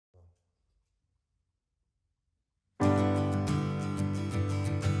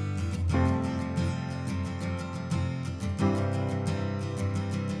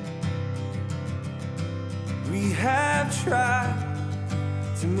try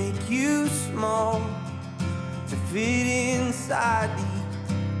to make you small, to fit inside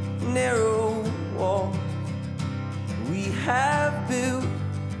the narrow wall. We have built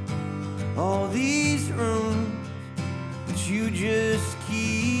all these rooms, but you just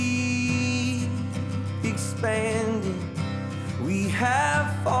keep expanding. We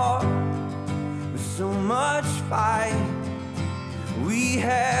have fought with so much fight, we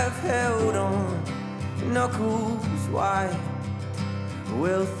have held on knuckles wide.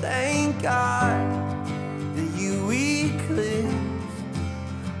 Well, thank God that you eclipse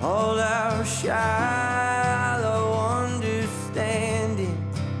all our shallow understanding.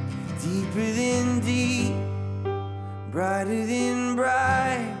 Deeper than deep, brighter than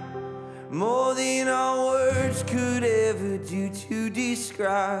bright, more than our words could ever do to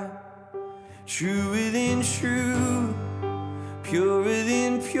describe. Truer than true, purer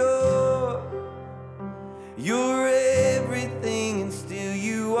than pure. You're everything and still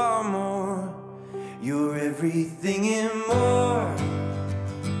you are more. You're everything and more.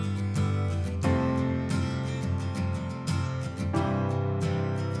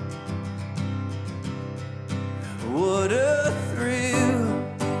 What a thrill,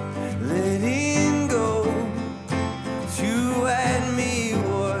 letting go to admit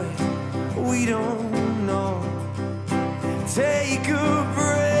what we don't know. Take a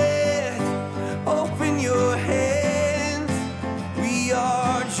breath, open your hands. We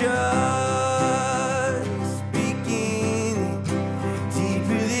are just beginning.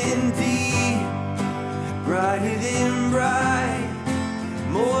 Deeper than deep, brighter than bright,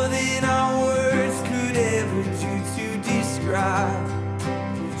 more than our words could ever do to describe.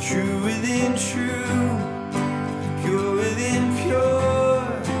 Truer than true, purer than pure.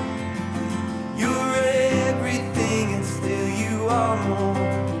 You're everything and still you are more.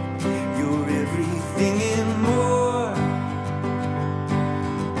 You're everything and more.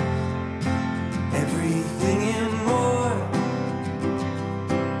 Everything and more.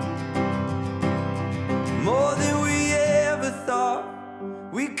 More than we ever thought.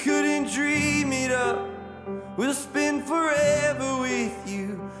 We couldn't dream it up. We'll spend forever with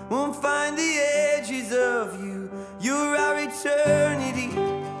you. Won't find the edges of you. You're our eternity,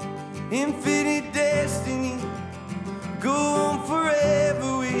 infinite destiny. Go on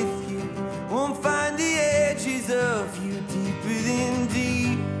forever with you. Won't find the edges of you. Deeper than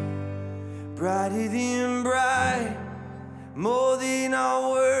deep, brighter than bright, more than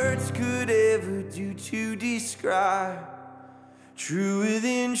our words could ever do to describe. Truer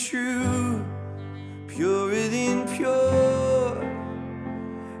than true, purer than pure.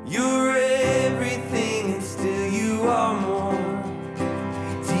 You're everything and still you are more.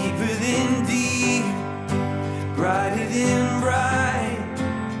 Deeper than deep, brighter than bright,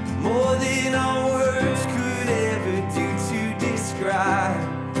 more than our words could ever do to describe.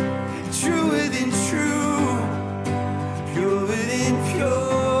 Truer than true, purer than pure.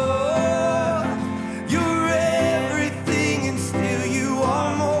 You're everything and still you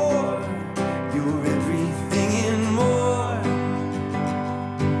are more. You're everything and more.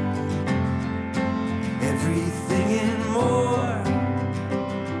 Everything and more.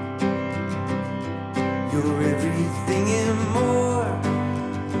 You're everything and more.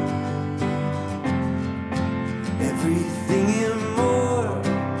 Everything